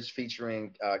mean? Fridge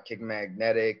featuring Kick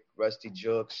Magnetic, Rusty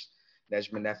Jukes,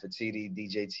 Nejma Nefertiti,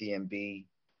 DJ TMB.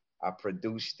 I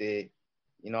produced it.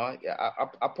 You know,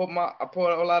 I put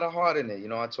a lot of heart in it. You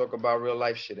know, I talk about real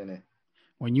life shit in it.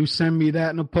 When you send me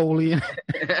that, Napoleon,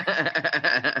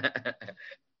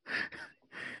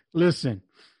 listen,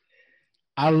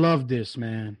 I love this,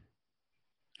 man.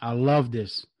 I love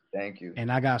this. Thank you.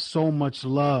 And I got so much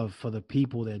love for the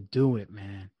people that do it,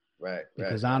 man. Right.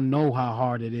 Because I know how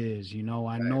hard it is. You know,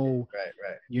 I know,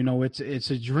 you know, it's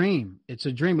a dream. It's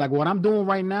a dream. Like what I'm doing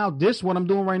right now, what I'm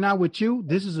doing right now with you,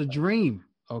 this is a dream.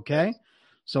 Okay.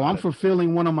 So I'm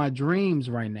fulfilling one of my dreams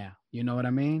right now. You know what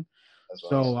I mean?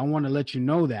 So I want to let you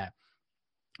know that.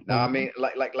 No, I mean,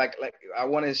 like I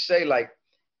want to say, like,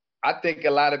 I think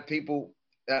a lot of people,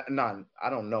 I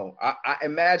don't know. I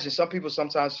imagine some people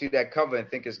sometimes see that cover and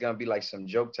think it's going to be like some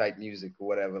joke type music or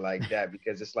whatever like that,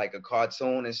 because it's like a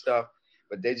cartoon and stuff,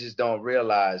 but they just don't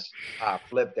realize how I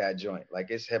flip that joint. Like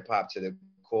it's hip hop to the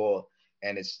core,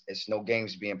 and it's no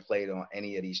games being played on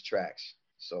any of these tracks.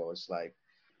 So it's like,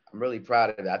 I'm really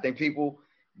proud of it. I think people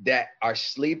that are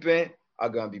sleeping are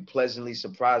going to be pleasantly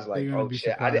surprised. Like, oh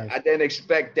shit, I didn't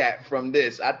expect that from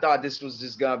this. I thought this was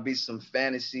just going to be some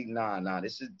fantasy. Nah,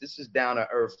 this is down to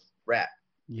earth rap.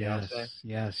 Yes.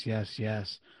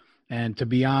 And to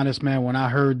be honest, man, when I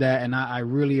heard that, and I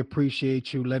really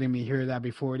appreciate you letting me hear that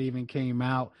before it even came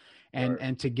out,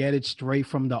 and to get it straight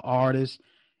from the artist,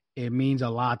 it means a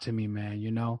lot to me, man,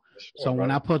 you know? Sure, so when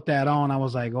I put that on, I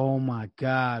was like, oh my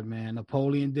God, man,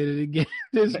 Napoleon did it again.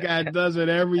 This guy does it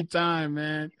every time,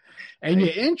 man. And your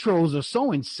intros are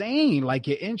so insane. Like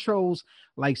your intros,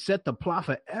 like set the plot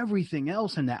for everything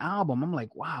else in the album. I'm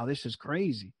like, wow, this is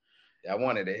crazy. I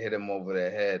wanted to hit him over the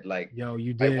head. Like, yo,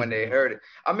 you did. Like when they heard it.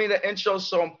 I mean, the intro's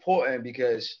so important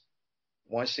because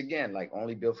once again, like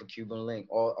Only Built for Cuban Link,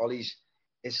 all these,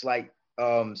 it's like,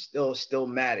 still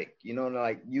Matic, you know,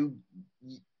 like you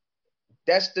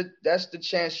that's the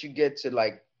chance you get to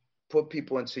like put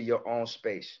people into your own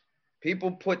space.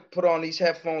 People put on these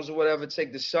headphones or whatever,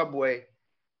 take the subway.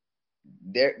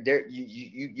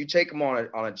 You take them on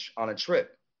a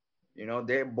trip. You know,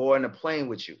 they're boarding a plane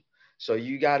with you. So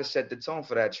you got to set the tone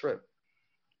for that trip.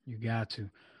 You got to.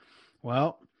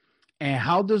 Well, and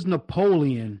how does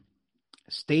Napoleon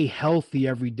stay healthy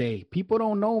every day? People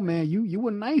don't know, man. You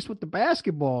were nice with the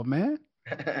basketball, man.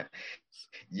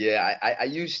 Yeah, I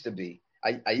used to be.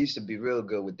 I used to be real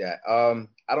good with that.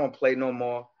 I don't play no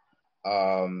more.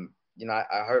 You know,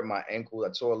 I hurt my ankle. I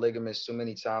tore ligaments too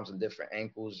many times on different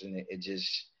ankles, and it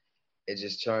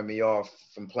just turned me off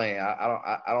from playing.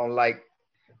 I don't like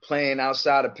playing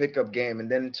outside a pickup game and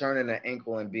then turning an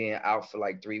ankle and being out for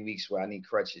like 3 weeks where I need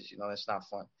crutches. You know, that's not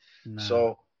fun. Nah.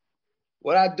 So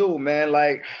what I do, man,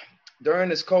 like during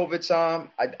this COVID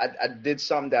time, I did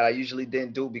something that I usually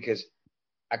didn't do because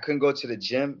I couldn't go to the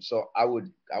gym. So I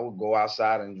would go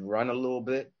outside and run a little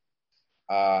bit.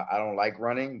 I don't like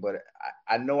running, but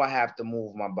I know I have to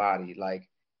move my body. Like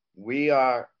we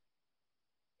are,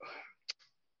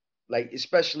 like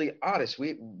especially artists,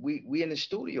 we in the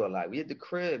studio a lot. We at the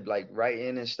crib, like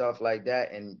writing and stuff like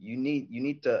that. And you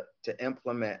need to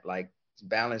implement like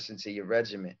balance into your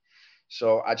regimen.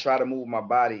 So I try to move my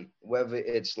body, whether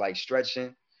it's like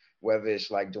stretching, whether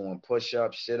it's like doing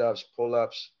push-ups, sit-ups,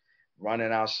 pull-ups,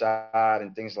 running outside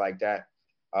and things like that.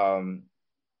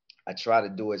 I try to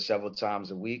do it several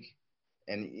times a week.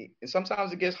 And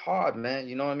sometimes it gets hard, man.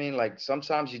 You know what I mean? Like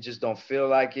sometimes you just don't feel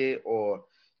like it, or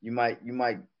you might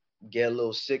get a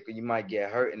little sick, or you might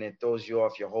get hurt, and it throws you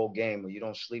off your whole game, or you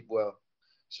don't sleep well.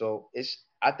 So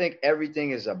I think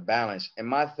everything is a balance. And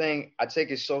my thing, I take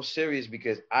it so serious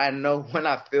because I know when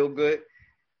I feel good,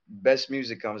 best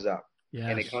music comes out. Yes.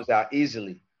 And it comes out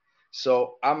easily.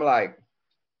 So I'm like,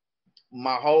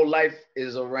 my whole life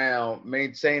is around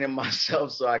maintaining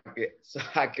myself so I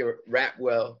could rap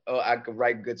well, or I could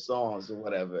write good songs or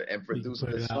whatever and produce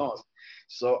good songs.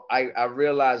 So I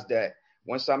realized that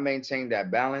once I maintain that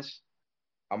balance,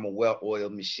 I'm a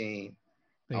well-oiled machine.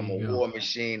 I'm a war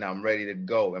machine. I'm ready to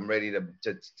go. I'm ready to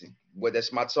well,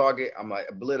 that's my target. I'm gonna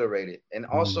obliterate it. And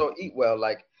also eat well.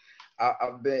 Like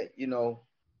I've been,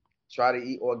 try to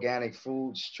eat organic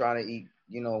foods, trying to eat,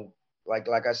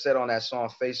 like I said on that song,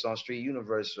 Face on Street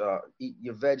Universe, eat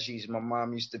your veggies. My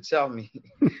mom used to tell me,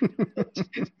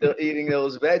 still eating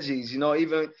those veggies,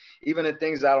 even the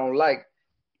things I don't like.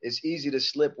 It's easy to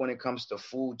slip when it comes to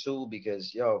food too,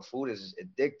 because food is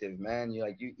addictive, man. You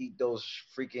eat those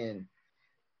freaking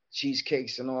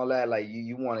cheesecakes and all that. Like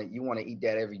you want to eat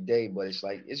that every day, but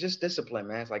it's just discipline,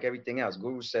 man. It's like everything else.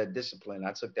 Guru said discipline.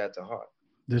 I took that to heart.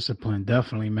 Discipline,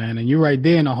 definitely, man. And you're right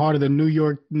there in the heart of the New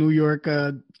York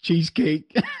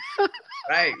cheesecake.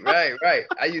 Right.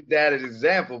 I use that as an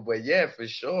example, but yeah, for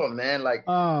sure, man. Like,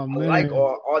 I like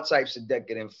all types of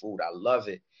decadent food. I love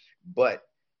it, but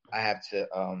I have to.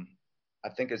 I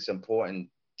think it's important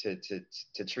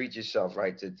to treat yourself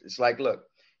right. It's like, look,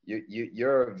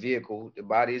 you're a vehicle. The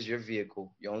body is your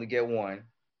vehicle. You only get one.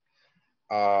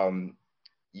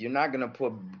 You're not gonna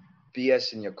put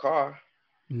BS in your car.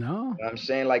 No. You know what I'm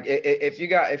saying, like, if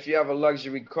you have a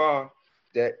luxury car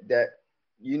that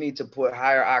you need to put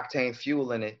higher octane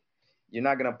fuel in it, you're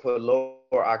not gonna put lower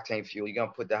octane fuel. You're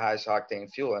gonna put the highest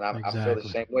octane fuel. And I feel the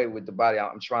same way with the body.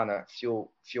 I'm trying to fuel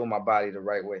my body the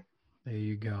right way. There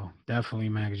you go. Definitely,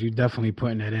 man, because you're definitely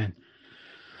putting it in.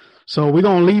 So we're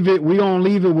gonna leave it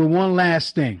with one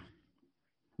last thing,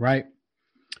 right?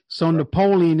 So right.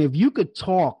 Napoleon, if you could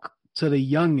talk to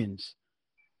the youngins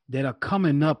that are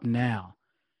coming up now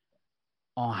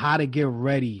on how to get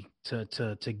ready to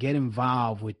get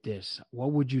involved with this,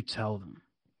 what would you tell them?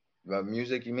 About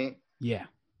music, you mean? Yeah.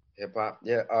 Hip hop.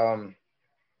 Yeah.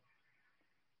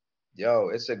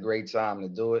 It's a great time to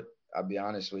do it. I'll be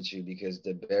honest with you, because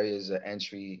the barriers of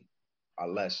entry are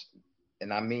less.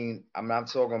 And I mean, I'm not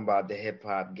talking about the hip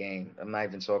hop game. I'm not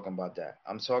even talking about that.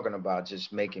 I'm talking about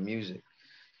just making music.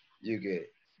 You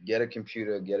get a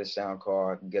computer, get a sound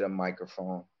card, get a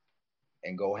microphone,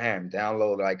 and go ham.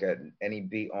 Download any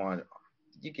beat on.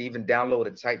 You can even download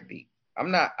a type beat.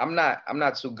 I'm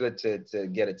not too good to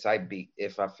get a type beat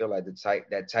if I feel like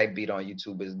that type beat on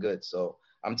YouTube is good. So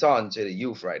I'm talking to the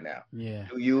youth right now. Yeah.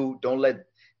 Don't let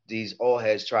these old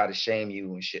heads try to shame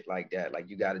you and shit like that. Like,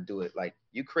 you got to do it. Like,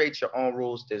 you create your own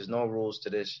rules. There's no rules to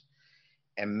this,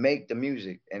 and make the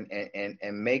music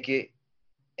and make it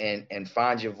and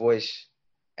find your voice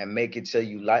and make it till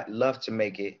you love to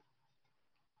make it.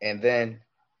 And then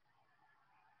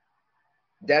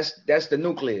that's the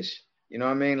nucleus. You know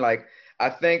what I mean? Like, I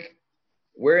think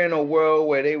we're in a world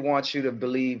where they want you to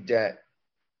believe that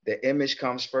the image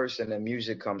comes first and the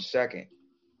music comes second.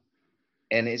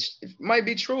 And it might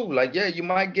be true. Like, yeah, you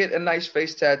might get a nice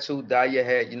face tattoo, dye your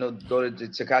hair, go to the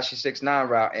Tekashi 6ix9ine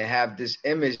route and have this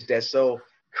image that's so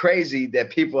crazy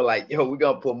that people are like, we're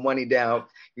going to put money down.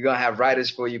 You're going to have writers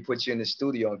for you, put you in the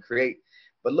studio and create.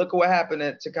 But look at what happened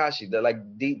at Tekashi.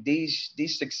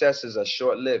 These successes are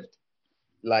short-lived.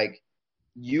 Like,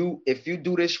 if you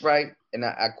do this right, and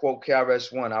I quote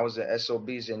KRS-One. I was at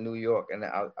SOBs in New York, and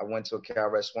I went to a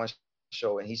KRS-One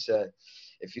show, and he said,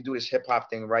 if you do this hip hop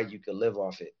thing right, you can live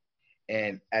off it.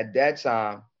 And at that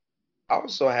time, I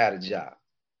also had a job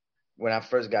when I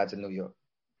first got to New York.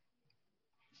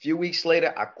 A few weeks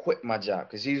later, I quit my job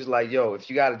because he was like, if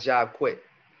you got a job, quit.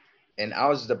 And I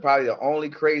was probably the only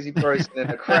crazy person in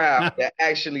the crowd that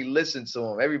actually listened to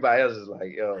him. Everybody else is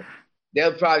like,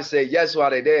 they'll probably say yes while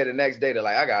they're there. The next day, they're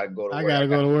like, I got to go to work. I got to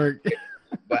go to work.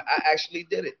 But I actually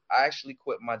did it. I actually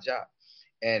quit my job.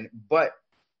 But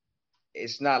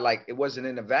it's not like it wasn't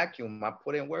in a vacuum. I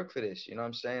put in work for this. You know what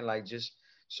I'm saying? Like, just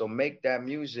so make that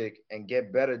music and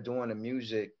get better doing the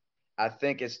music. I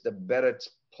think it's the better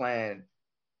plan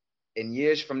in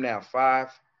years from now, 5,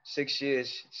 6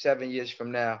 years, 7 years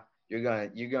from now.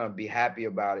 You're gonna be happy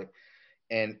about it.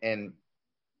 And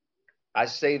I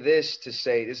say this to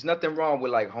say there's nothing wrong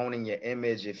with like honing your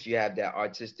image if you have that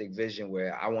artistic vision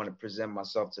where I want to present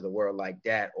myself to the world like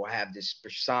that, or have this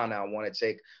persona I want to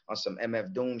take on some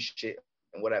MF Doom shit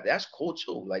and whatever. That's cool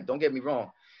too. Like, don't get me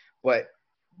wrong, but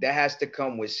that has to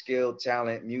come with skill,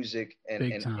 talent, music,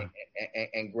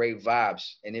 and great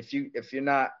vibes. And if you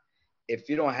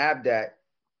don't have that,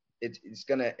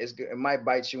 it might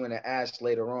bite you in the ass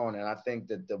later on. And I think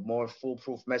that the more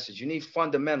foolproof message, you need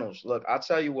fundamentals. Look, I'll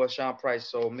tell you what Sean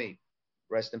Price told me.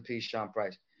 Rest in peace, Sean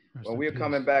Price. When we were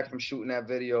coming back from shooting that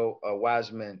video,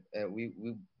 Wiseman, and we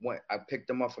went, I picked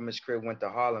him up from his crib, went to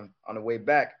Harlem. On the way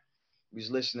back, we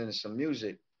was listening to some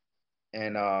music,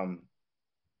 and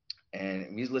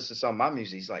we was listening to some of my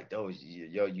music. He's like, yo,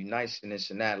 you nice and this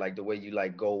and that, like the way you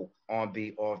like go on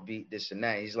beat, off beat, this and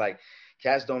that. He's like,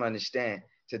 cats don't understand.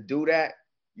 To do that,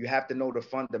 you have to know the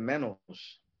fundamentals.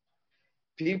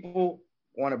 People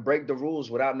want to break the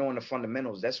rules without knowing the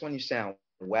fundamentals. That's when you sound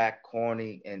whack,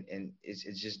 corny, and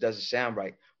it just doesn't sound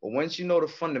right. But once you know the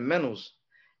fundamentals,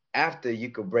 after you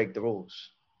could break the rules.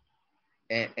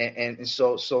 And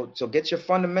so get your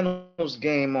fundamentals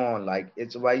game on. Like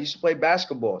it's why I used to play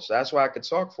basketball, so that's why I could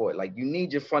talk for it. Like you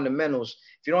need your fundamentals.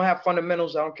 If you don't have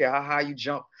fundamentals, I don't care how high you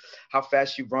jump, how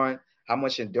fast you run, how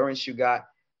much endurance you got.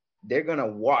 They're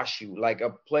gonna wash you. Like a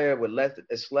player with less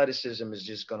athleticism is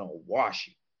just gonna wash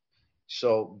you.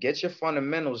 So get your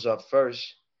fundamentals up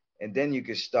first, and then you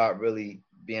can start really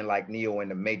being like Neo in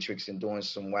the Matrix and doing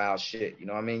some wild shit. You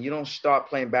know what I mean? You don't start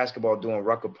playing basketball doing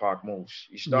Rucker Park moves.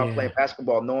 You start playing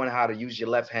basketball knowing how to use your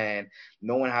left hand,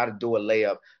 knowing how to do a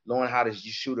layup, knowing how to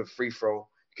shoot a free throw,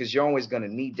 because you're always gonna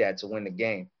need that to win the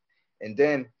game. And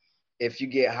then if you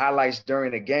get highlights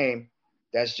during the game,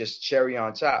 that's just cherry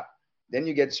on top. Then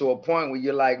you get to a point where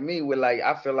you're like me, where like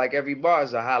I feel like every bar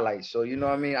is a highlight. So you know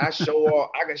what I mean? I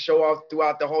can show off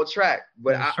throughout the whole track,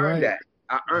 but I earned that.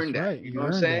 I earned that. Right. You know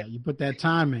what I'm saying? You put that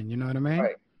time in. You know what I mean?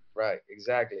 Right.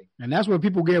 Exactly. And that's where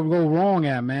people go wrong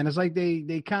at, man. It's like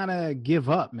they kind of give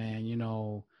up, man. You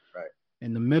know,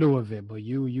 in the middle of it. But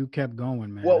you kept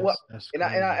going, man. Well,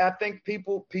 I think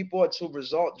people are too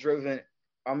result driven.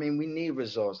 I mean, we need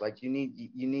results. Like you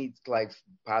need like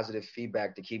positive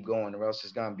feedback to keep going, or else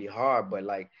it's gonna be hard. But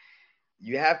like,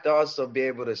 you have to also be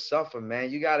able to suffer, man.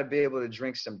 You got to be able to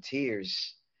drink some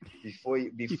tears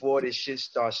before this shit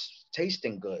starts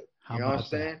tasting good. You know what I'm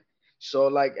saying? So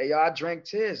like, I drank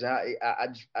tears. I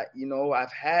you know,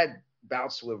 I've had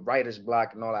bouts with writer's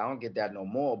block and all that. I don't get that no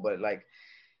more. But like,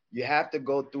 you have to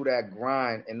go through that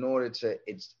grind in order to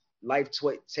life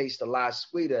tastes a lot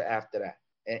sweeter after that.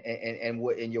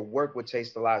 And your work would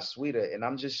taste a lot sweeter. And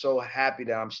I'm just so happy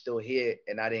that I'm still here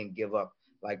and I didn't give up.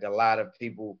 Like a lot of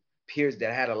peers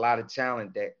that had a lot of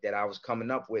talent that I was coming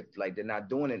up with, like they're not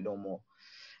doing it no more.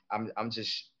 I'm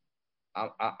just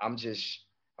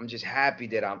happy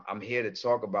that I'm here to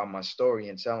talk about my story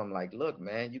and tell them like, look,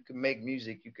 man, you can make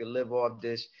music, you can live off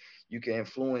this, you can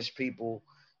influence people,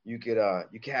 you could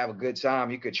have a good time,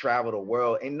 you could travel the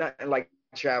world. Ain't nothing like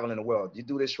traveling the world. You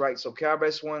do this right. So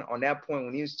KRS One, on that point,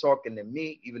 when he was talking to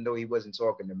me, even though he wasn't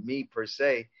talking to me per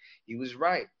se, he was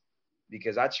right,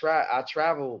 because I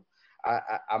travel.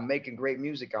 I'm making great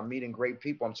music. I'm meeting great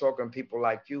people. I'm talking to people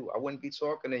like you. I wouldn't be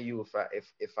talking to you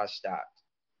if I stopped,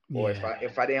 or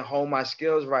if I didn't hone my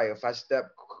skills right. If I stepped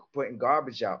putting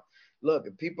garbage out. Look,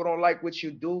 if people don't like what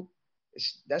you do,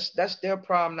 that's their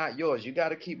problem, not yours. You got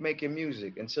to keep making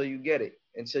music until you get it,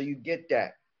 until you get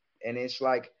that, and it's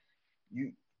like.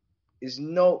 There's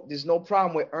no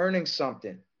problem with earning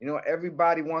something. You know,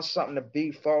 everybody wants something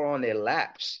to fall on their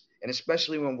laps. And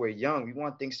especially when we're young, we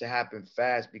want things to happen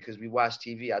fast because we watch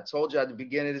TV. I told you at the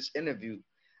beginning of this interview,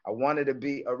 I wanted to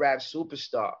be a rap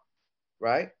superstar,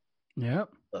 right? Yep.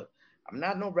 Look, I'm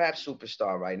not no rap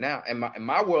superstar right now. In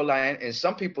my world, I am. In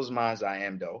some people's minds, I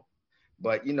am though.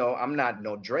 But, you know, I'm not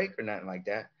no Drake or nothing like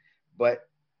that. But,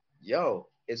 yo,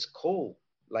 it's cool.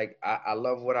 Like, I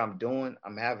love what I'm doing.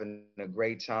 I'm having a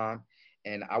great time,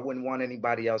 and I wouldn't want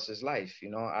anybody else's life. You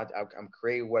know, I'm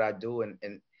creating what I do,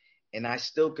 and I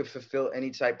still could fulfill any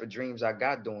type of dreams I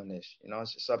got doing this. You know,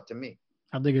 it's just up to me.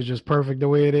 I think it's just perfect the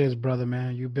way it is, brother,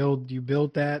 man. You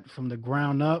built that from the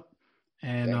ground up,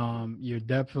 and you're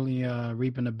definitely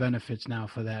reaping the benefits now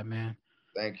for that, man.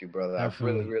 Thank you, brother.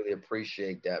 Definitely. I really, really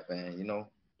appreciate that, man. You know,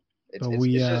 it's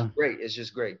just great. It's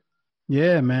just great.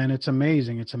 Yeah, man. It's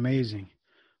amazing. It's amazing.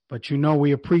 But, you know,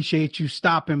 we appreciate you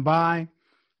stopping by.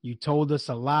 You told us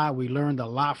a lot. We learned a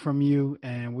lot from you,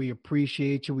 and we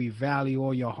appreciate you. We value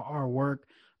all your hard work.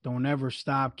 Don't ever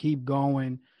stop. Keep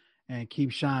going and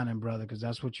keep shining, brother, because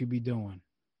that's what you be doing.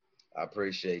 I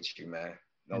appreciate you, man.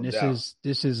 No and doubt.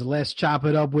 This is Let's Chop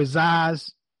It Up with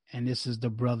Zaz, and this is the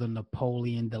brother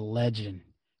Napoleon the Legend.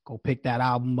 Go pick that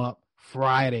album up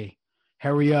Friday.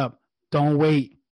 Hurry up. Don't wait.